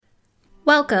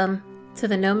Welcome to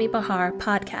the Nomi Bahar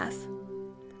podcast.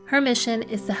 Her mission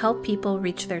is to help people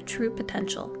reach their true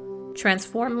potential,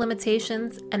 transform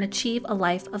limitations, and achieve a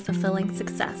life of fulfilling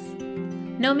success.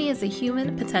 Nomi is a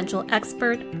human potential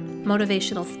expert,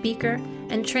 motivational speaker,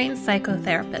 and trained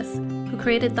psychotherapist who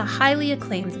created the highly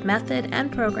acclaimed method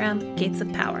and program Gates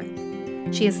of Power.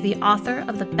 She is the author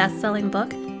of the best-selling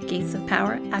book Gates of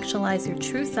Power: Actualize Your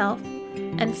True Self,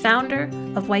 and founder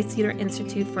of White Cedar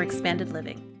Institute for Expanded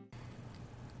Living.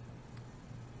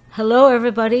 Hello,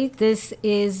 everybody. This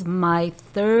is my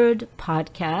third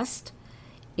podcast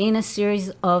in a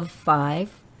series of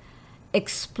 5,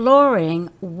 exploring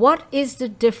what is the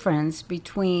difference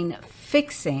between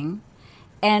fixing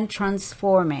and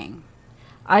transforming.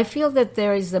 I feel that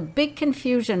there is a big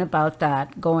confusion about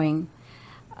that going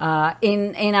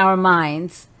in our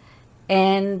minds,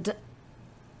 and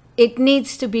it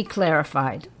needs to be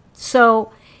clarified.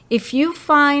 So if you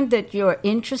find that you're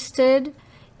interested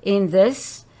in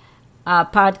this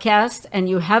podcast and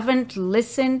you haven't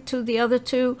listened to the other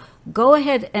two, go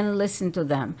ahead and listen to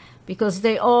them, because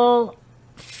they all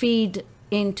feed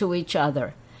into each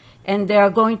other. And there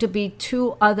are going to be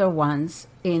 2 other ones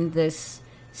in this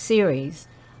series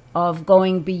of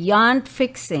going beyond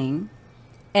fixing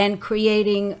and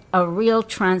creating a real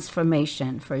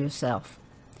transformation for yourself.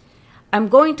 I'm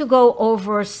going to go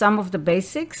over some of the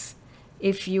basics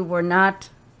if you were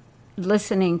not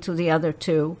listening to the other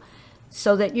 2,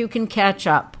 so that you can catch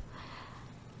up.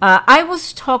 I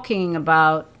was talking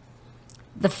about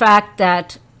the fact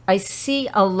that I see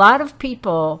a lot of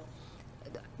people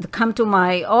come to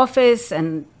my office,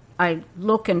 and I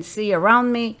look and see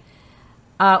around me,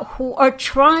 who are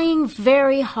trying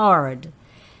very hard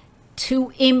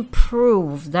to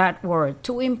improve that word,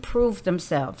 to improve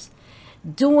themselves,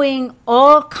 doing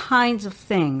all kinds of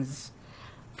things,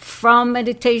 from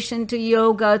meditation to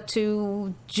yoga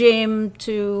to gym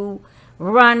to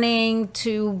running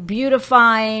to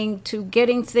beautifying to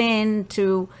getting thin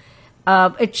to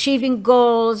achieving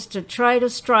goals, to try to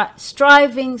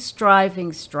striving.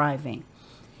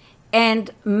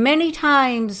 And many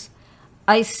times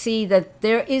I see that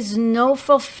there is no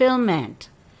fulfillment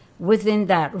within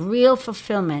that, real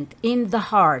fulfillment in the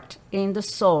heart, in the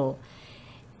soul.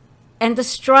 And the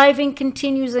striving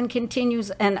continues and continues.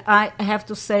 And I have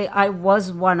to say, I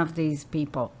was one of these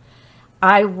people.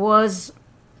 I was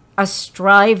a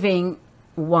striving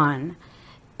one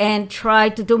and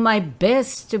tried to do my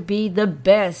best to be the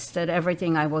best at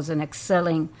everything. I was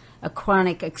a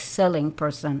chronic excelling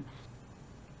person.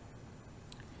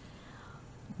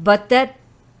 But that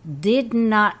did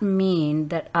not mean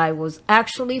that I was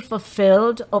actually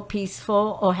fulfilled or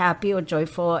peaceful or happy or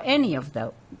joyful or any of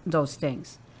those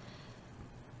things.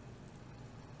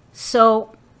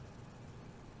 So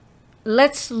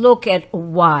let's look at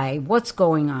what's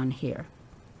going on here.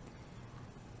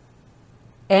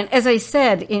 And as I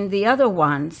said in the other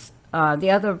ones,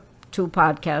 the other 2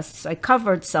 podcasts, I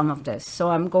covered some of this,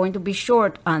 so I'm going to be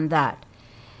short on that.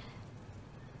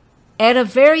 At a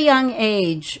very young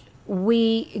age,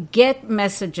 we get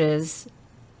messages,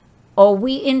 or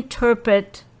we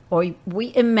interpret, or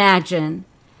we imagine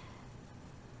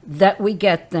that we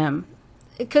get them.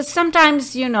 Because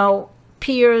sometimes,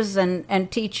 peers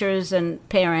and teachers and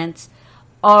parents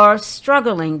are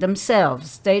struggling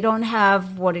themselves. They don't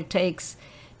have what it takes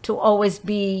to always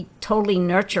be totally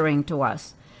nurturing to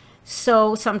us.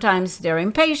 So sometimes they're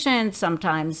impatient,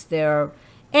 sometimes they're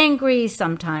angry,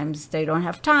 sometimes they don't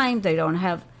have time, they don't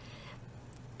have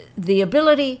the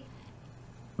ability.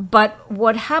 But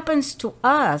what happens to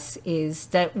us is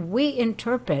that we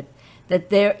interpret that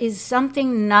there is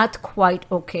something not quite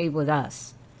okay with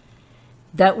us,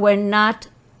 that we're not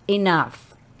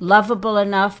enough, lovable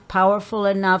enough, powerful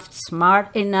enough,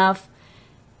 smart enough,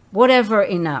 whatever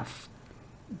enough,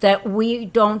 that we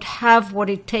don't have what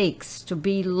it takes to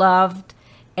be loved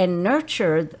and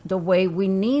nurtured the way we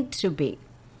need to be.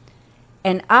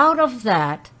 And out of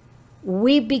that,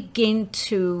 we begin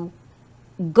to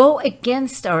go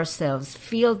against ourselves,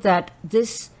 feel that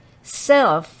this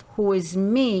self, who is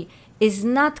me, is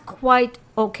not quite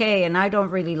okay, and I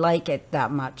don't really like it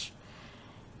that much.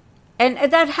 And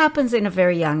that happens in a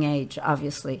very young age,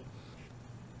 obviously.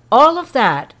 All of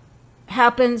that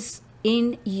happens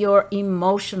in your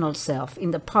emotional self,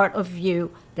 in the part of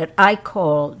you that I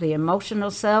call the emotional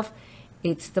self.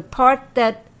 It's the part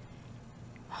that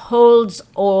holds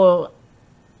all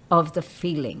of the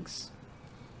feelings.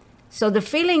 So the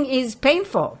feeling is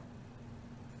painful.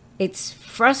 It's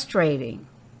frustrating.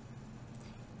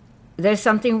 There's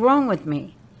something wrong with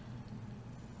me.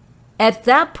 At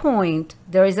that point,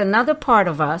 there is another part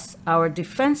of us, our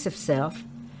defensive self,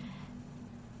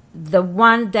 the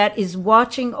one that is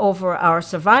watching over our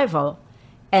survival,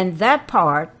 and that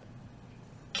part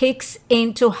kicks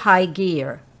into high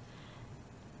gear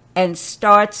and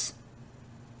starts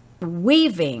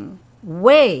weaving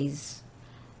ways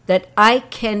that I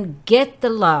can get the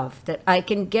love, that I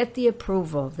can get the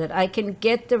approval, that I can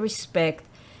get the respect,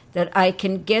 that I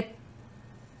can get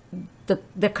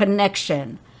the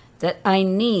connection that I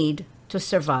need to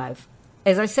survive.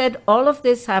 As I said, all of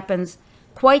this happens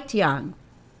quite young.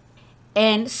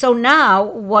 And so now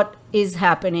what is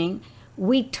happening,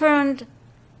 we turned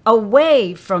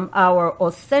away from our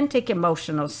authentic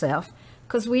emotional self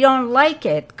because we don't like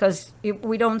it, because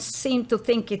we don't seem to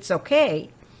think it's okay.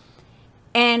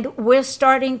 And we're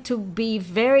starting to be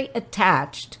very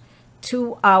attached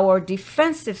to our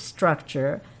defensive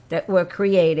structure that we're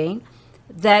creating,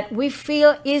 that we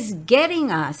feel is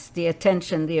getting us the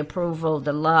attention, the approval,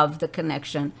 the love, the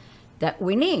connection that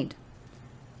we need.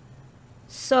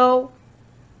 So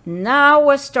now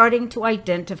we're starting to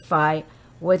identify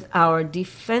with our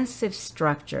defensive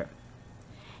structure.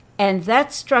 And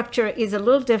that structure is a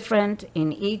little different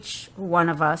in each one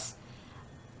of us.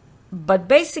 But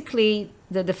basically,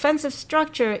 the defensive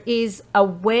structure is a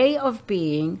way of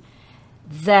being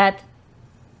that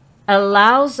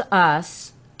allows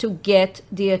us to get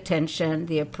the attention,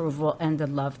 the approval, and the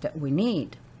love that we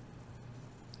need.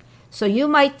 So you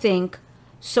might think,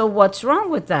 so what's wrong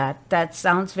with that? That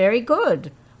sounds very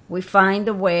good. We find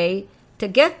a way to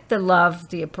get the love,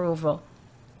 the approval.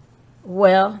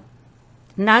 Well,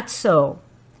 not so.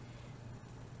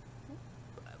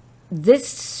 This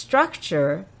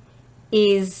structure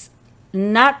is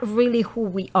not really who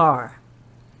we are.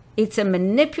 It's a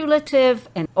manipulative,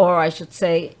 or I should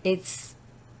say, it's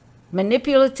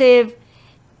manipulative.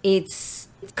 It's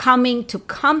coming to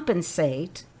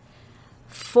compensate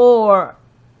for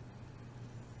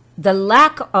the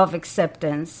lack of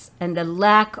acceptance and the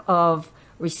lack of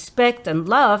respect and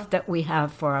love that we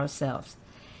have for ourselves.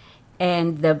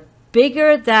 And the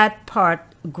bigger that part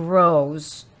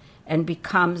grows and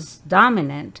becomes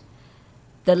dominant,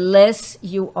 the less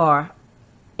you are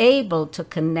able to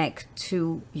connect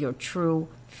to your true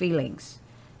feelings,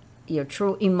 your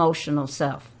true emotional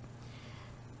self.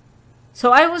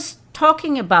 So I was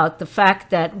talking about the fact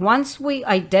that once we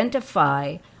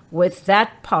identify with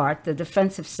that part, the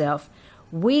defensive self,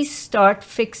 we start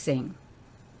fixing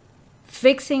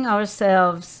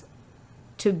ourselves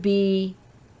to be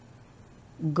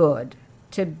good,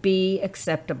 to be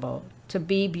acceptable, to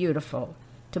be beautiful,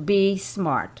 to be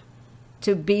smart,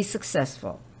 to be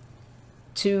successful,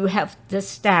 to have the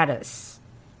status,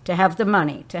 to have the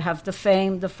money, to have the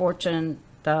fame, the fortune,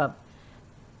 the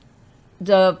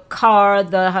car,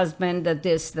 the husband, the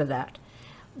this, the that.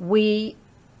 We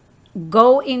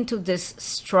go into this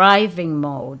striving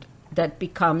mode that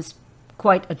becomes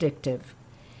quite addictive,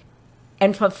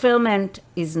 and fulfillment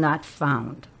is not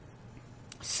found.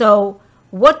 So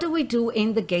what do we do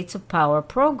in the Gates of Power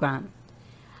program?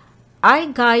 I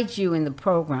guide you in the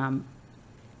program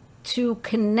to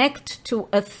connect to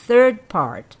a third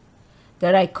part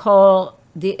that I call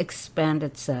the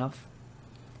expanded self.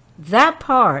 That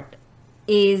part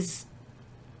is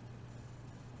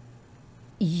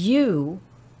you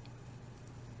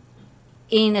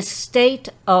in a state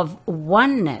of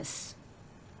oneness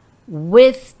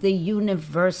with the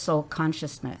universal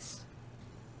consciousness.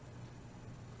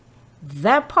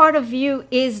 That part of you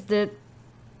is the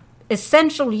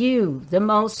essential you, the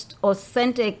most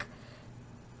authentic,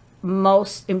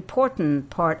 most important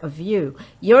part of you.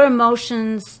 Your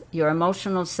emotions, your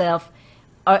emotional self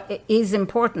is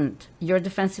important. Your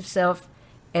defensive self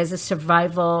as a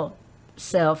survival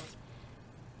self,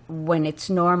 when it's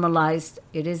normalized,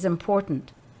 it is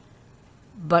important.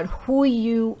 But who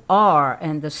you are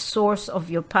and the source of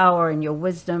your power and your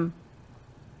wisdom,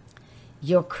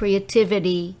 your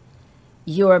creativity,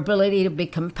 your ability to be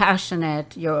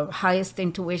compassionate, your highest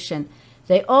intuition,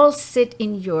 they all sit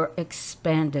in your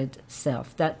expanded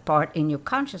self, that part in your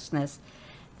consciousness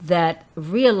that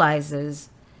realizes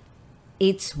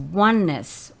its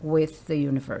oneness with the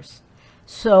universe.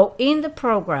 So in the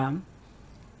program,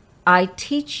 I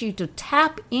teach you to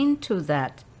tap into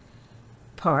that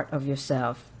part of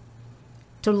yourself,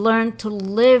 to learn to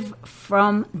live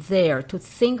from there, to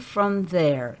think from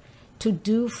there, to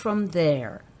do from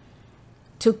there,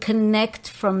 to connect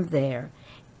from there.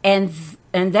 And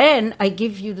then I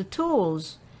give you the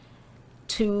tools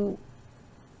to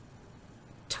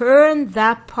turn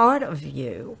that part of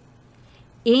you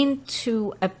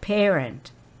into a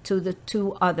parent to the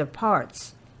two other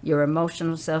parts, your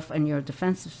emotional self and your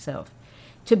defensive self,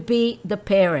 to be the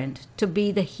parent, to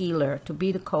be the healer, to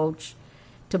be the coach,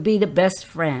 to be the best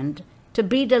friend, to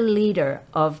be the leader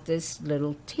of this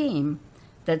little team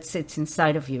that sits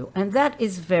inside of you. And that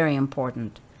is very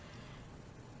important.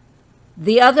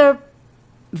 The other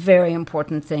very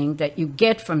important thing that you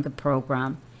get from the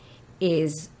program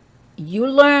is you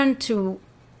learn to,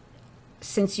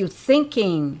 since you're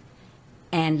thinking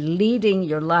and leading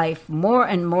your life more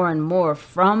and more and more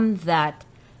from that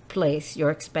place, your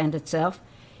expanded self,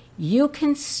 you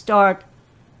can start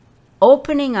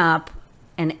opening up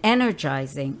and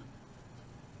energizing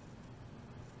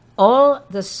all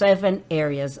the 7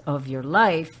 areas of your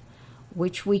life,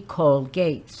 which we call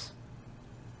gates.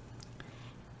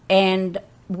 And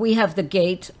we have the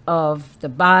gate of the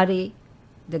body,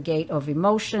 the gate of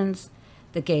emotions,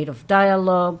 the gate of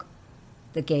dialogue,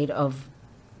 the gate of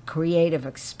creative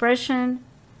expression,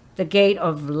 the gate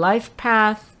of life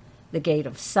path, the gate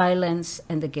of silence,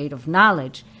 and the gate of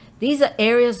knowledge. These are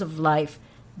areas of life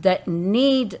that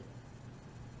need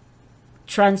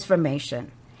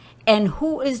transformation. And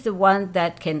who is the one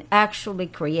that can actually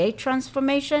create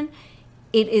transformation?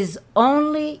 It is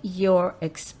only your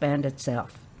expanded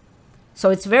self. So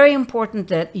it's very important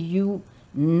that you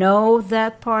know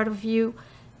that part of you,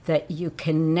 that you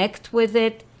connect with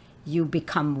it, you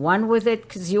become one with it,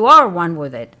 because you are one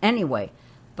with it anyway.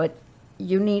 But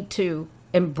you need to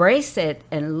embrace it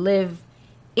and live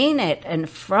in it and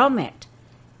from it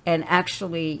and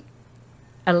actually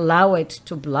allow it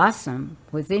to blossom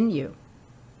within you.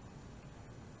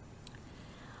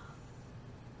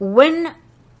 When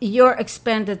your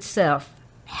expanded self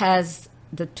has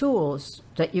the tools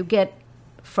that you get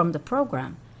from the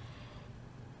program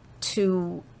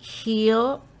to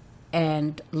heal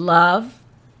and love,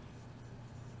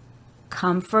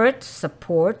 comfort,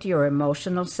 support your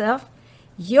emotional self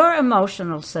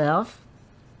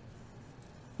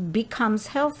becomes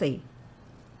healthy,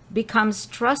 becomes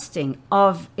trusting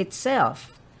of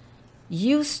itself.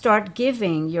 You start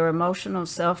giving your emotional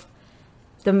self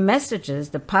the messages,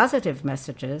 the positive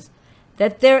messages,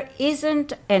 that there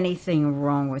isn't anything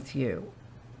wrong with you.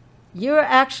 You're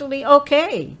actually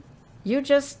okay. You're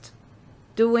just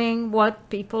doing what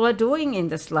people are doing in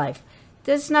this life.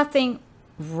 There's nothing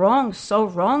so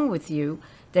wrong with you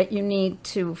that you need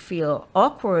to feel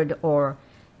awkward or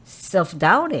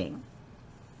self-doubting.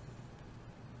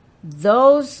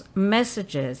 Those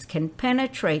messages can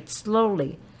penetrate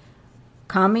slowly,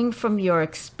 coming from your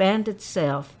expanded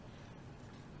self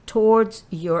towards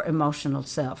your emotional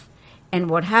self. And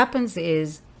what happens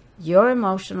is your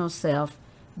emotional self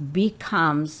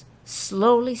becomes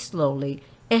slowly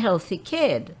a healthy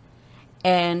kid.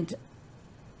 And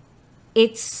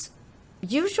it's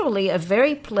usually a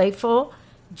very playful,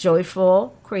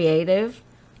 joyful, creative,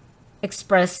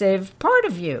 expressive part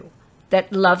of you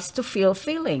that loves to feel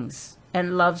feelings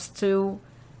and loves to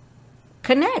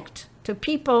connect to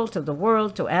people, to the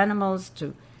world, to animals,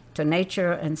 to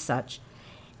nature and such.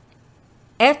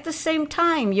 At the same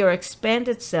time, your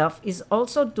expanded self is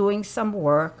also doing some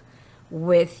work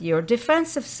with your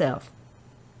defensive self.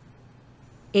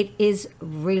 It is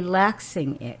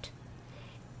relaxing it,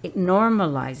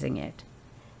 normalizing it.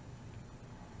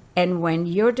 And when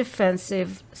your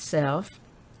defensive self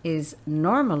is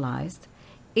normalized,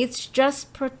 it's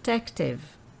just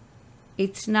protective.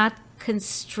 It's not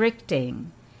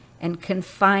constricting and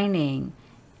confining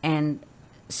and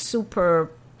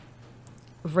super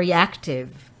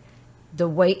reactive the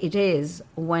way it is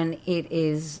when it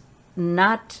is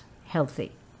not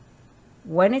healthy.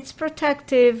 When it's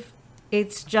protective,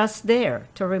 it's just there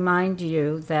to remind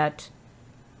you that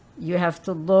you have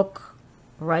to look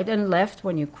right and left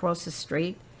when you cross the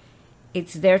street.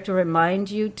 It's there to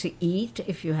remind you to eat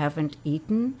if you haven't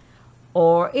eaten,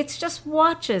 or it's just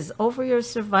watches over your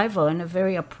survival in a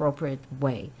very appropriate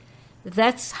way.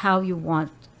 That's how you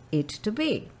want it to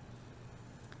be.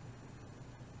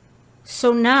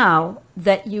 So now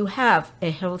that you have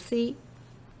a healthy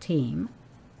team,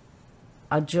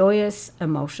 a joyous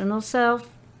emotional self,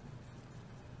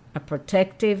 a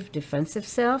protective defensive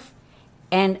self,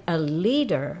 and a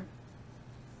leader,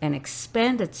 an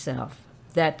expanded self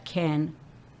that can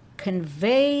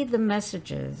convey the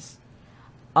messages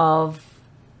of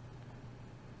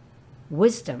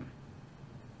wisdom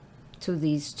to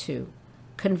these two,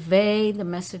 convey the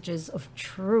messages of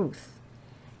truth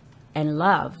and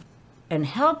love, and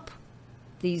help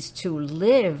these two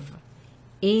live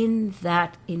in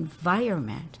that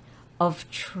environment of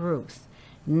truth.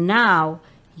 Now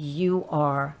you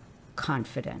are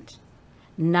confident.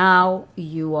 Now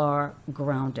you are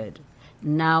grounded.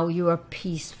 Now you are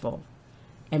peaceful.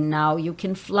 And now you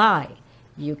can fly.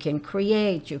 You can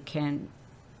create. You can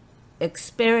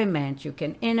experiment. You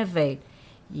can innovate.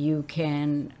 You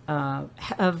can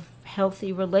have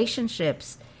healthy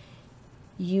relationships.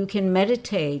 You can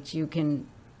meditate. You can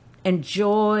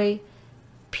enjoy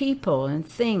people and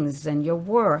things and your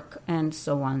work and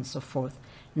so on and so forth.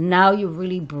 Now you're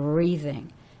really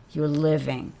breathing. You're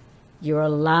living. You're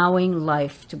allowing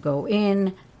life to go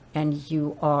in, and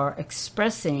you are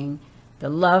expressing the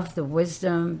love, the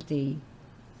wisdom, the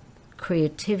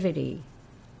creativity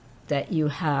that you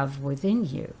have within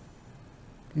you.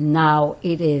 Now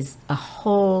it is a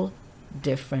whole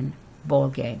different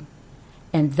ballgame.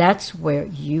 And that's where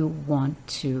you want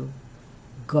to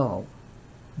go.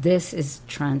 This is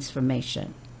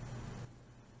transformation.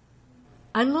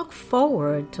 I look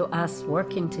forward to us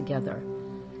working together,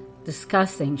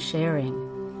 discussing,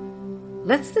 sharing.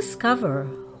 Let's discover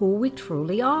who we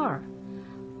truly are.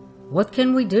 What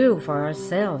can we do for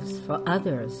ourselves, for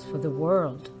others, for the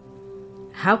world?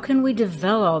 How can we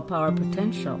develop our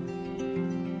potential?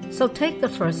 So take the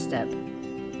first step.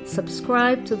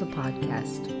 Subscribe to the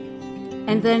podcast.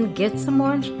 And then get some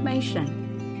more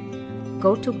information.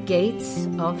 Go to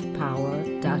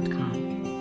gatesofpower.com.